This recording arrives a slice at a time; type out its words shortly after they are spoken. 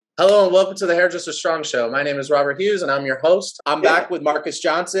Hello and welcome to the Hairdresser Strong Show. My name is Robert Hughes and I'm your host. I'm Yeah, back with Marcus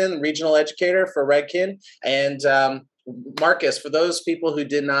Johnson, regional educator for Redken. And Marcus, for those people who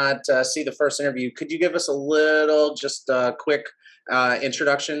did not see the first interview, could you give us a little, just a quick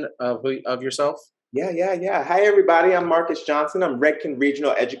introduction of yourself? yeah. Hi, everybody. I'm Marcus Johnson. I'm Redken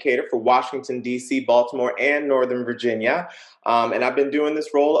Regional Educator for Washington, D.C., Baltimore, and Northern Virginia. And I've been doing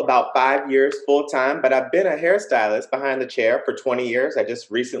this role about 5 years full time, but I've been a hairstylist behind the chair for 20 years. I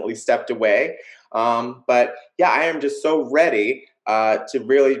just recently stepped away. But yeah, I am just so ready to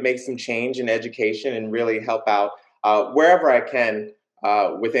really make some change in education and really help out wherever I can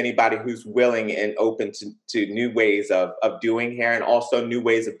with anybody who's willing and open to new ways of doing hair and also new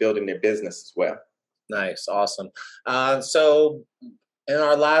ways of building their business as well. Nice, awesome. So, in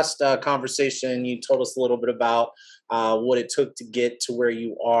our last conversation, you told us a little bit about what it took to get to where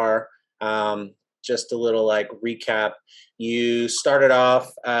you are. Just a little like recap. You started off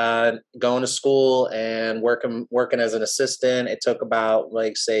going to school and working as an assistant. It took about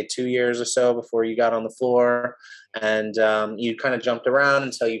like say 2 years or so before you got on the floor, and you kind of jumped around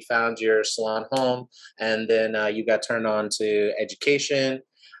until you found your salon home, and then you got turned on to education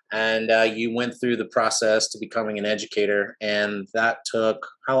and you went through the process to becoming an educator, and that took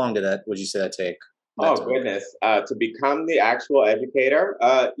how long would you say that take that Oh took? goodness! To become the actual educator,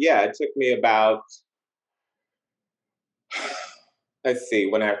 yeah, it took me about, let's see,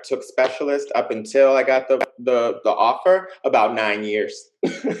 when I took specialist up until I got the offer, about 9 years.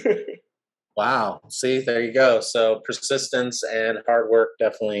 Wow, see, there you go. So persistence and hard work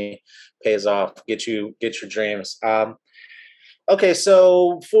definitely pays off. Get your dreams. Okay,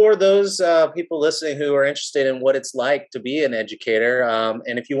 so for those people listening who are interested in what it's like to be an educator,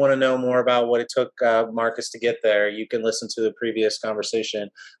 and if you want to know more about what it took Marcus to get there, you can listen to the previous conversation.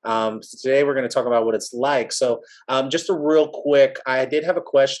 Today we're going to talk about what it's like. So, just a real quick, I did have a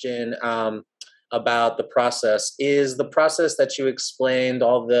question about the process. Is the process that you explained,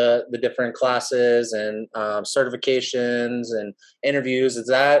 all the different classes and certifications and interviews, is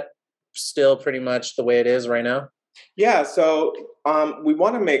that still pretty much the way it is right now? Yeah, so we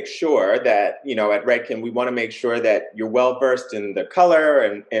want to make sure that, at Redken, we want to make sure that you're well versed in the color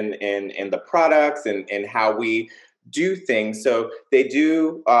and the products and how we do things. So they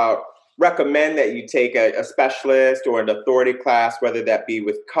do recommend that you take a specialist or an authority class, whether that be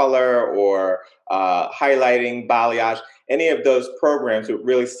with color or highlighting, balayage, any of those programs. It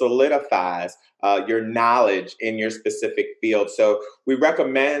really solidifies your knowledge in your specific field. So we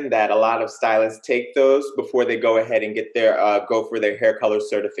recommend that a lot of stylists take those before they go ahead and get their go for their hair color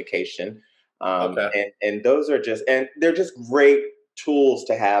certification. Okay. And those are just, and they're just great tools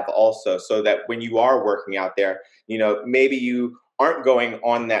to have also, so that when you are working out there, maybe you aren't going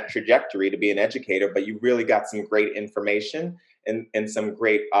on that trajectory to be an educator, but you really got some great information and some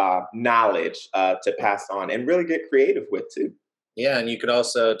great knowledge to pass on and really get creative with too. Yeah, and you could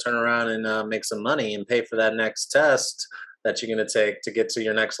also turn around and make some money and pay for that next test that you're going to take to get to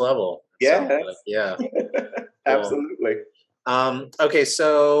your next level. It sounds Yes, like, yeah, cool. absolutely. Okay,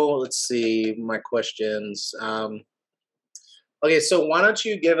 so let's see my questions. Okay, so why don't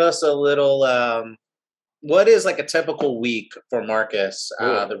you give us a little? What is like a typical week for Marcus,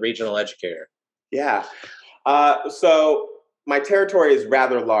 Ooh, the regional educator? yeah. So my territory is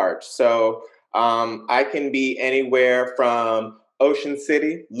rather large. So I can be anywhere from Ocean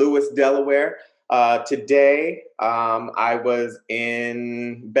City, Lewis, Delaware. Today, I was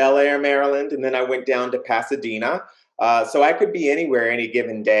in Bel Air, Maryland, and then I went down to Pasadena. So I could be anywhere any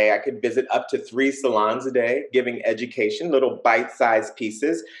given day. I could visit up to 3 salons a day, giving education, little bite-sized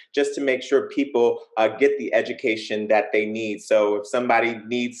pieces, just to make sure people get the education that they need. So if somebody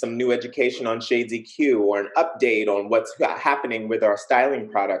needs some new education on Shades EQ or an update on what's happening with our styling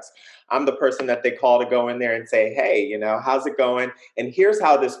products, I'm the person that they call to go in there and say, hey, how's it going? And here's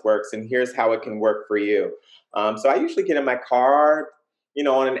how this works, and here's how it can work for you. So I usually get in my car,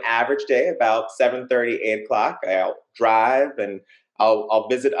 on an average day about 7:30, 8 o'clock. I'll drive and I'll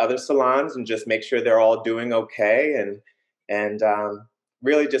visit other salons and just make sure they're all doing okay, and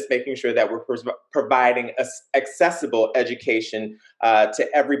really just making sure that we're providing accessible education to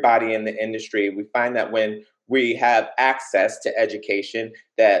everybody in the industry. We find that when we have access to education,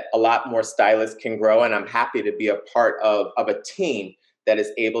 that a lot more stylists can grow, and I'm happy to be a part of a team that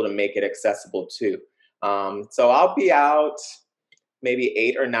is able to make it accessible too. So I'll be out maybe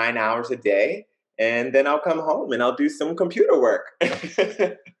 8 or 9 hours a day, and then I'll come home and I'll do some computer work.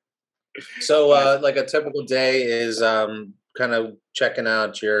 So, But like a typical day is kind of checking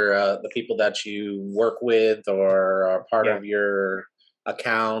out your the people that you work with or are part yeah, of your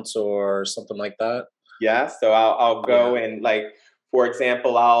accounts or something like that. yeah. So I'll Yeah. go and, like, For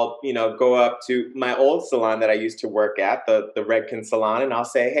example, I'll, go up to my old salon that I used to work at, the Redken salon, and I'll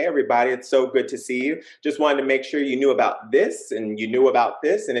say, hey, everybody, it's so good to see you. Just wanted to make sure you knew about this and you knew about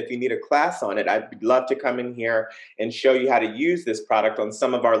this. And if you need a class on it, I'd love to come in here and show you how to use this product on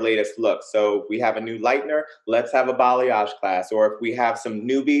some of our latest looks. So if we have a new lightener, let's have a balayage class. Or if we have some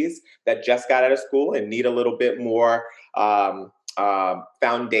newbies that just got out of school and need a little bit more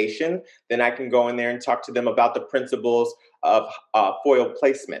foundation, then I can go in there and talk to them about the principles of foil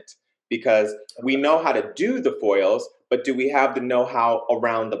placement, because we know how to do the foils, but do we have the know-how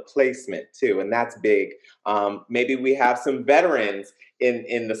around the placement too? And that's big. Maybe we have some veterans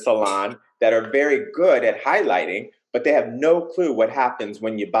in the salon that are very good at highlighting, but they have no clue what happens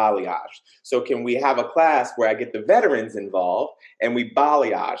when you balayage. So can we have a class where I get the veterans involved and we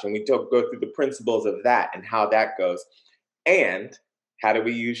balayage and we go through the principles of that and how that goes? And how do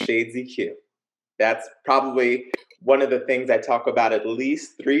we use Shades EQ? That's probably one of the things I talk about at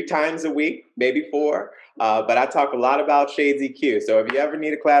least 3 times a week, maybe 4. But I talk a lot about Shades EQ. So if you ever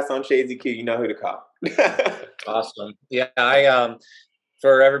need a class on Shades EQ, you know who to call. Awesome. Yeah, I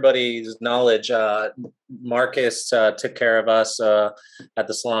for everybody's knowledge, Marcus took care of us at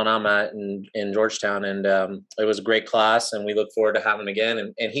the salon I'm at in Georgetown, and it was a great class, and we look forward to having him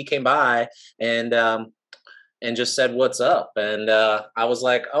again. And he came by and just said, "What's up?" And I was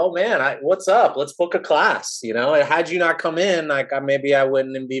like, "Oh man, what's up? Let's book a class." And had you not come in, maybe I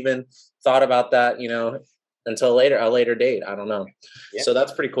wouldn't have even thought about that. Until a later date. I don't know. Yeah. So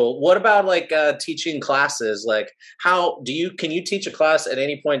that's pretty cool. What about teaching classes? Like, can you teach a class at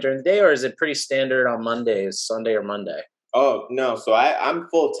any point during the day, or is it pretty standard on Mondays, Sunday or Monday? Oh no, so I'm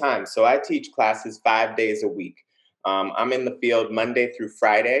full time. So I teach classes 5 days a week. I'm in the field Monday through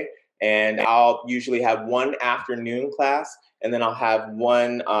Friday. And I'll usually have one afternoon class, and then I'll have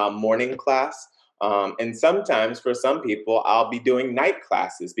one morning class. And sometimes for some people, I'll be doing night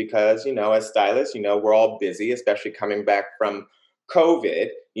classes because, as stylists, we're all busy, especially coming back from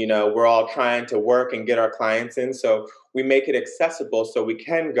COVID. We're all trying to work and get our clients in. So we make it accessible so we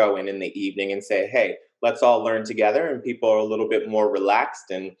can go in the evening and say, hey, let's all learn together. And people are a little bit more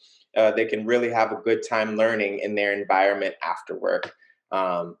relaxed, and they can really have a good time learning in their environment after work.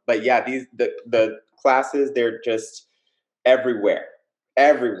 But yeah, the classes, they're just everywhere,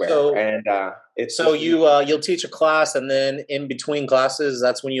 So, and it's so you'll teach a class, and then in between classes,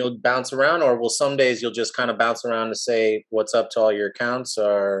 that's when you'll bounce around, or will some days you'll just kind of bounce around to say what's up to all your accounts,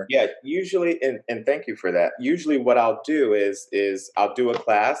 or yeah, usually, and thank you for that. Usually, what I'll do is I'll do a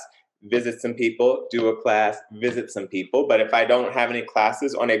class, visit some people, do a class, visit some people. But if I don't have any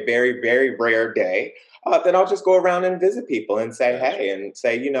classes on a very, very rare day, then I'll just go around and visit people and say, hey, and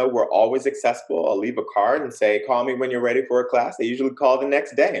say, we're always accessible. I'll leave a card and say, call me when you're ready for a class. They usually call the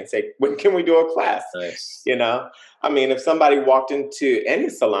next day and say, when can we do a class? Nice. I mean, if somebody walked into any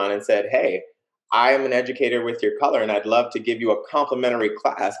salon and said, hey, I am an educator with your color, and I'd love to give you a complimentary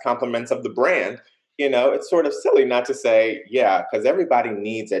class, compliments of the brand. It's sort of silly not to say, yeah, because everybody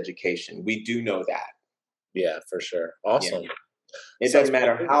needs education. We do know that. Yeah, for sure. Awesome. Yeah. It doesn't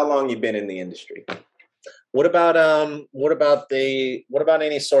matter how long you've been in the industry. What about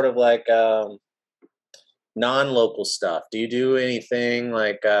any sort of non-local stuff? Do you do anything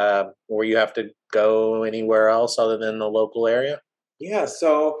where you have to go anywhere else other than the local area? Yeah.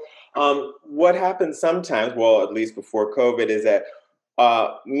 So what happens sometimes, well, at least before COVID, is that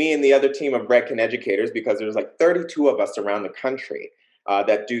me and the other team of Redken educators, because there's 32 of us around the country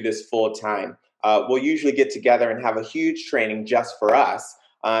that do this full time, we'll usually get together and have a huge training just for us.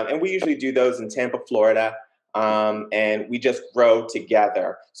 And we usually do those in Tampa, Florida. And we just grow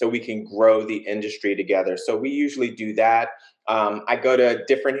together so we can grow the industry together. So we usually do that. I go to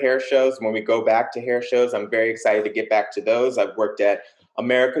different hair shows. When we go back to hair shows, I'm very excited to get back to those. I've worked at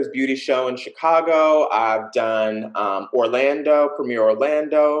America's Beauty Show in Chicago. I've done Premier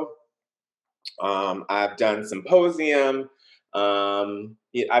Orlando. I've done Symposium.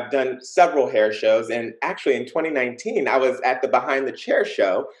 I've done several hair shows, and actually in 2019, I was at the Behind the Chair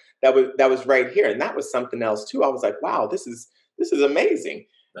show that was right here, and that was something else too. I was like, wow, this is amazing.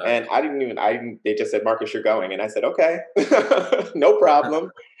 Nice. And I didn't. They just said, Marcus, you're going, and I said, okay, no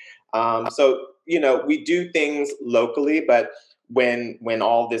problem. So we do things locally, but when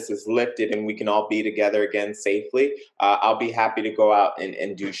all this is lifted and we can all be together again safely, I'll be happy to go out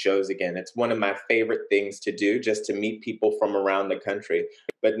and do shows again. It's one of my favorite things to do, just to meet people from around the country.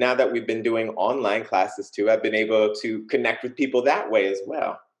 But now that we've been doing online classes too, I've been able to connect with people that way as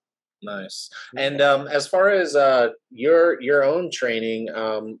well. Nice. And as far as your own training,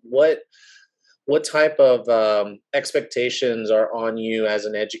 what what type of expectations are on you as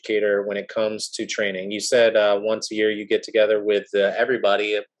an educator when it comes to training? You said once a year you get together with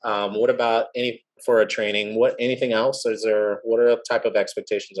everybody. What about any for a training? What anything else? Is there what are the type of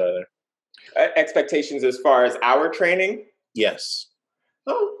expectations are there? Expectations as far as our training? Yes.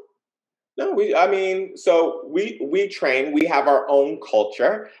 Oh, no, I mean, so we train. We have our own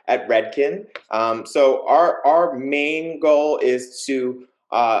culture at Redken. So our main goal is to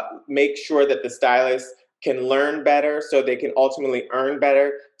make sure that the stylists can learn better, so they can ultimately earn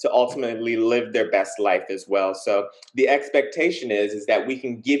better, to ultimately live their best life as well. So the expectation is that we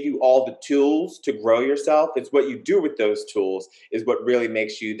can give you all the tools to grow yourself. It's what you do with those tools is what really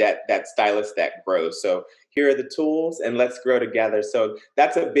makes you that stylist that grows. So here are the tools and let's grow together. So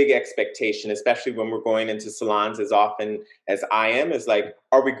that's a big expectation, especially when we're going into salons as often as I am, is like,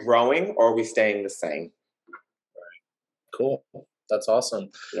 are we growing or are we staying the same? Cool. That's awesome.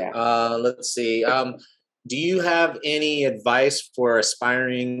 Yeah. Let's see. Do you have any advice for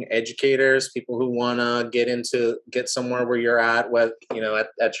aspiring educators, people who want to get somewhere where you're at, with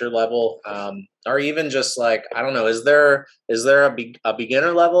at your level, or even just like I don't know, is there a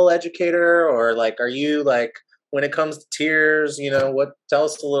beginner level educator, or like are you like when it comes to tiers, what tell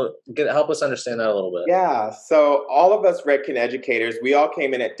us a little, help us understand that a little bit. Yeah, so all of us Redken educators, we all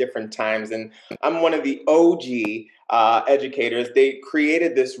came in at different times, and I'm one of the OG educators. They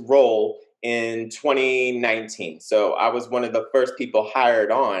created this role in 2019, so I was one of the first people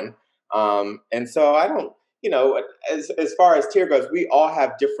hired on. And so I don't, as far as tier goes, we all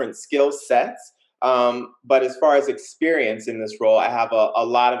have different skill sets. But as far as experience in this role, I have a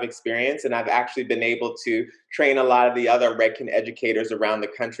lot of experience, and I've actually been able to train a lot of the other Redken educators around the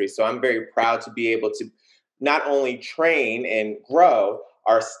country. So I'm very proud to be able to not only train and grow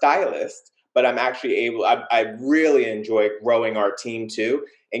our stylists, but I'm actually I really enjoy growing our team too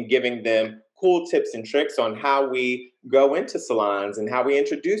and giving them cool tips and tricks on how we go into salons and how we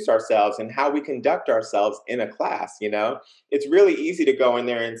introduce ourselves and how we conduct ourselves in a class. It's really easy to go in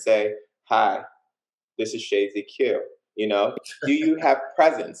there and say, hi, this is Shazy Q. Do you have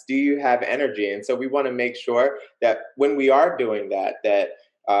presence? Do you have energy? And so we want to make sure that when we are doing that,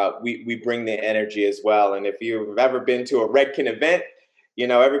 we bring the energy as well. And if you've ever been to a Redken event,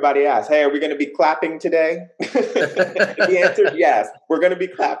 everybody asks, "Hey, are we going to be clapping today?" The answer is yes. We're going to be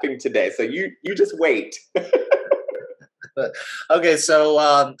clapping today. So you just wait. Okay,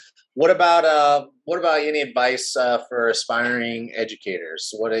 so what about any advice for aspiring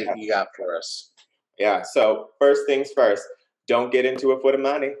educators? What do you got for us? Yeah. So first things first, don't get into it for the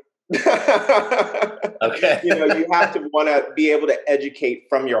money. Okay. You have to want to be able to educate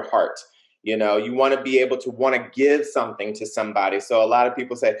from your heart. You want to be able to want to give something to somebody. So a lot of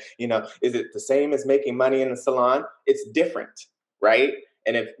people say, is it the same as making money in the salon? It's different, right?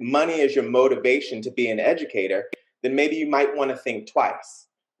 And if money is your motivation to be an educator, then maybe you might want to think twice,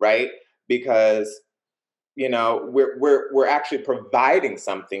 right? Because we're actually providing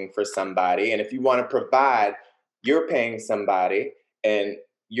something for somebody, and if you want to provide, you're paying somebody, and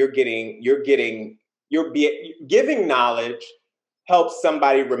giving knowledge helps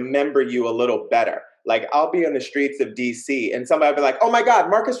somebody remember you a little better. Like I'll be on the streets of DC and somebody will be like, oh my God,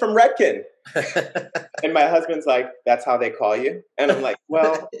 Marcus from Redken. And my husband's like, that's how they call you? And I'm like,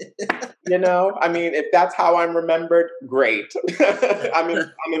 well, I mean, if that's how I'm remembered, great. I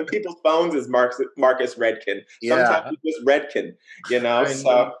mean, people's phones is Marcus Redken. Sometimes Yeah. it's just Redken, I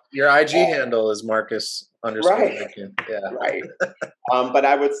So mean, your IG handle is Marcus underscore right, Redken. Yeah. right. But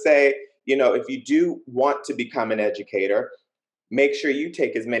I would say, if you do want to become an educator, make sure you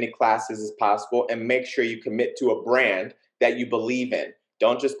take as many classes as possible and make sure you commit to a brand that you believe in.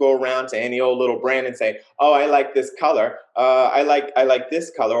 Don't just go around to any old little brand and say, "Oh, I like this color. I like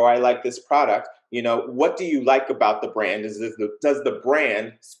this color, or I like this product." What do you like about the brand? Does the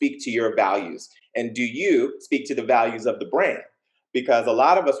brand speak to your values, and do you speak to the values of the brand? Because a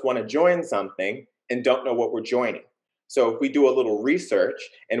lot of us want to join something and don't know what we're joining. So if we do a little research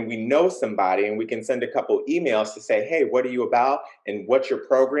and we know somebody and we can send a couple emails to say, hey, what are you about and what's your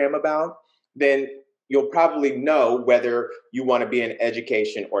program about? Then you'll probably know whether you want to be in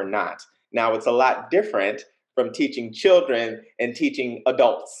education or not. Now, it's a lot different from teaching children and teaching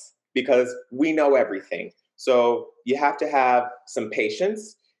adults because we know everything. So you have to have some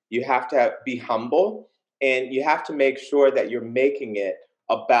patience, you have to be humble, and you have to make sure that you're making it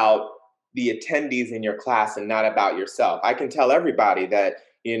about the attendees in your class and not about yourself. I can tell everybody that,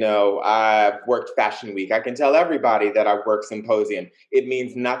 I've worked Fashion Week. I can tell everybody that I've worked Symposium. It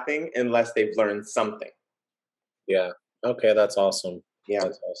means nothing unless they've learned something. Yeah. Okay, that's awesome. Yeah.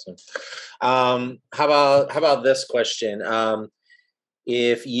 That's awesome. How about this question?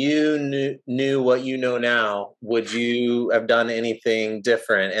 if you knew what you know now, would you have done anything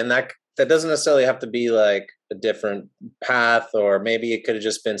different? And that doesn't necessarily have to be like a different path, or maybe it could have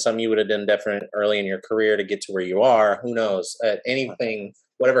just been something you would have done different early in your career to get to where you are. Who knows? Anything,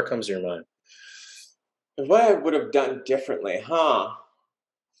 whatever comes to your mind. What I would have done differently, huh?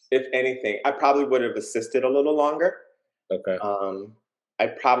 If anything, I probably would have assisted a little longer. Okay. Um, I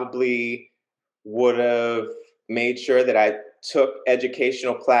probably would have made sure that I took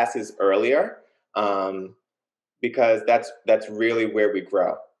educational classes earlier, um, because that's really where we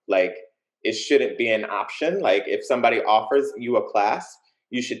grow. Like, it shouldn't be an option. Like, if somebody offers you a class,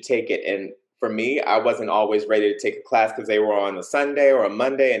 you should take it. And for me, I wasn't always ready to take a class because they were on a Sunday or a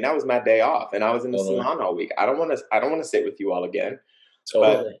Monday, and that was my day off, and I was in the Totally. salon all week. I don't want to sit with you all again.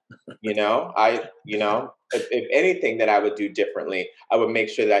 But Totally. if anything that I would do differently, I would make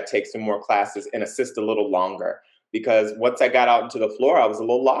sure that I take some more classes and assist a little longer. Because once I got out into the floor, I was a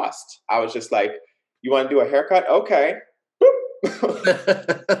little lost. I was just like, "You want to do a haircut? Okay."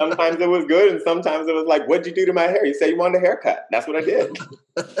 Sometimes it was good, and sometimes it was like, "What'd you do to my hair? You say you wanted a haircut. That's what I did."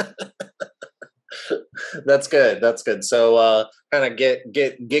 That's good. That's good. So kind of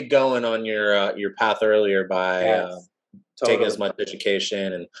get going on your path earlier by Yes, taking as totally. much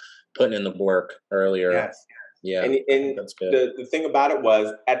education and putting in the work earlier. Yes. Yeah, I think And that's good. the thing about it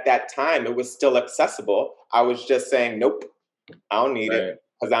was, at that time, it was still accessible. I was just saying, nope, I don't need it Right.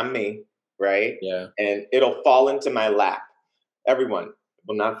 because I'm me, right? Yeah. And it'll fall into my lap. Everyone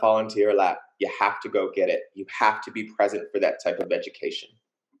will not fall into your lap. You have to go get it. You have to be present for that type of education.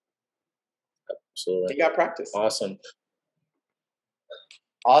 Absolutely. You got practice. Awesome.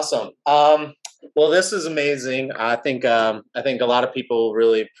 Awesome. Well, this is amazing. I think a lot of people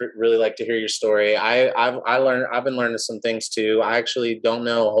really like to hear your story. I've been learning some things too. I actually don't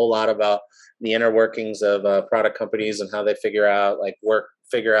know a whole lot about the inner workings of product companies and how they figure out like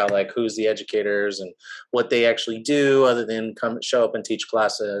who's the educators and what they actually do other than come show up and teach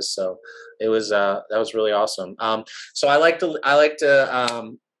classes. So it was that was really awesome. So I like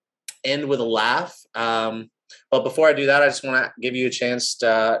to end with a laugh. But before I do that, I just want to give you a chance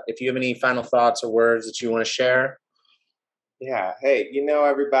to, if you have any final thoughts or words that you want to share. Yeah. Hey,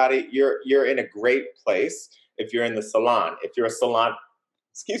 everybody, you're in a great place if you're in the salon. If you're a salon,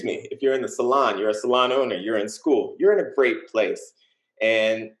 excuse me, if you're in the salon, you're a salon owner, you're in school, you're in a great place.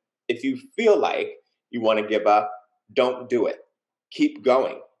 And if you feel like you want to give up, don't do it. Keep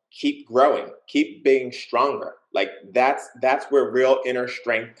going, keep growing, keep being stronger. Like, that's where real inner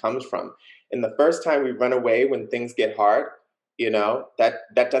strength comes from. And the first time we run away when things get hard,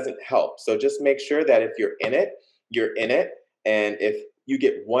 that doesn't help. So just make sure that if you're in it, you're in it. And if you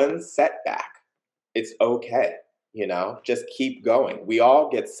get one setback, it's okay. Just keep going. We all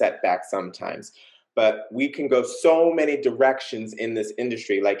get setbacks sometimes, but we can go so many directions in this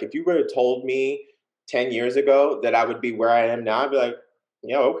industry. Like, if you would have told me 10 years ago that I would be where I am now, I'd be like,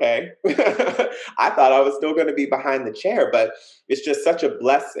 yeah, okay. I thought I was still going to be behind the chair, but it's just such a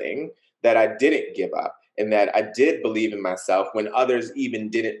blessing that I didn't give up and that I did believe in myself when others even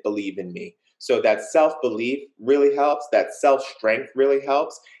didn't believe in me. So that self belief really helps, that self strength really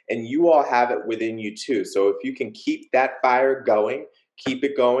helps, and you all have it within you too. So if you can keep that fire going, keep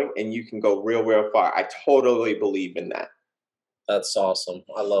it going, and you can go real, real far. I totally believe in that. That's awesome.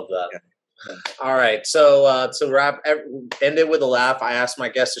 I love that. Yeah. Yeah. All right. So end it with a laugh. I ask my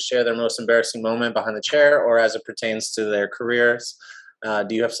guests to share their most embarrassing moment behind the chair or as it pertains to their careers.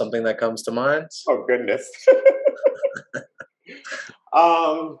 Do you have something that comes to mind? Oh goodness.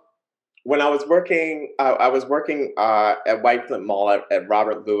 um, when I was working at White Flint Mall at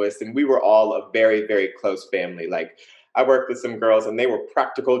Robert Lewis, and we were all a very, very close family. Like, I worked with some girls, and they were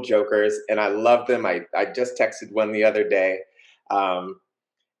practical jokers, and I loved them. I just texted one the other day, um,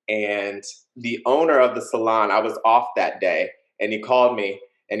 and the owner of the salon, I was off that day, and he called me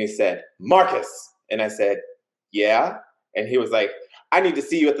and he said, "Marcus," and I said, "Yeah," and he was like, "I need to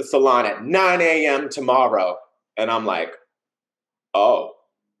see you at the salon at 9 a.m. tomorrow," and I'm like, "Oh."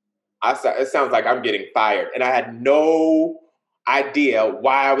 It sounds like I'm getting fired. And I had no idea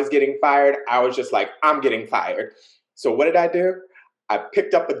why I was getting fired. I was just like, I'm getting fired. So what did I do? I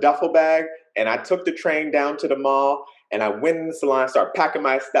picked up a duffel bag and I took the train down to the mall and I went in the salon, started packing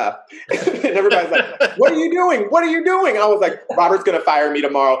my stuff. And everybody's like, "What are you doing? What are you doing?" I was like, "Robert's going to fire me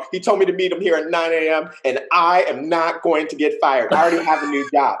tomorrow. He told me to meet him here at 9 a.m. and I am not going to get fired. I already have a new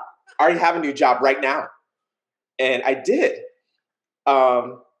job. I already have a new job right now." And I did.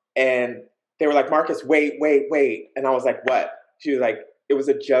 And they were like, "Marcus, wait, wait, wait." And I was like, "What?" She was like, "It was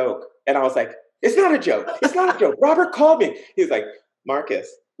a joke." And I was like, "It's not a joke. It's not a joke. Robert called me." He was like,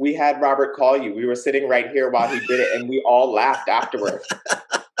 "Marcus, we had Robert call you. We were sitting right here while he did it, and we all laughed afterwards.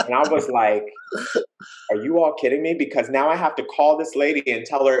 And I was like, are you all kidding me? Because now I have to call this lady and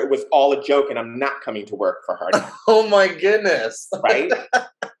tell her it was all a joke and I'm not coming to work for her now. Oh my goodness. Right?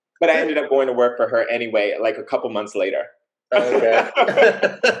 But I ended up going to work for her anyway, like a couple months later. Okay.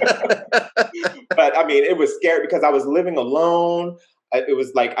 But I mean, it was scary because I was living alone. It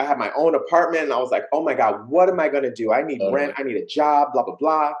was like I had my own apartment, and I was like, oh my God, what am I going to do? I need rent. I need a job, blah, blah,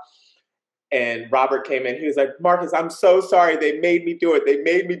 blah. And Robert came in. He was like, Marcus, I'm so sorry. They made me do it. They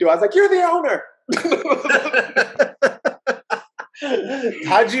made me do it. I was like, you're the owner.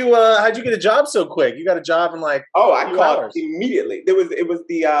 How'd you get a job so quick? You got a job in like I called hours. immediately. It was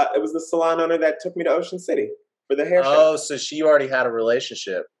the salon owner that took me to Ocean City for the hair show. Oh, so she already had a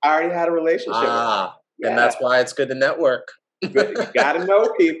relationship. I already had a relationship with her. Yeah. And that's why it's good to network. You gotta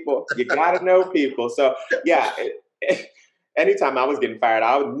know people. You gotta know people. So yeah, anytime I was getting fired,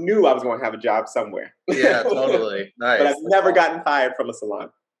 I knew I was going to have a job somewhere. Yeah, totally. Nice. But I've never gotten fired from a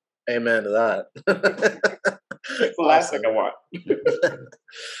salon. Amen to that. It's the last thing I want.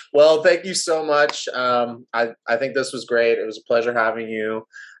 Well, thank you so much. I think this was great. It was a pleasure having you,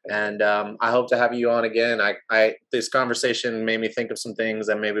 and I hope to have you on again. This conversation made me think of some things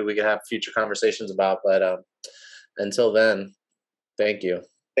that maybe we could have future conversations about. But until then, thank you.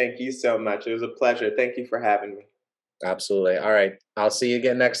 Thank you so much. It was a pleasure. Thank you for having me. Absolutely. All right. I'll see you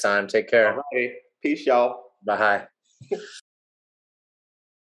again next time. Take care. All right. Peace, y'all. Bye.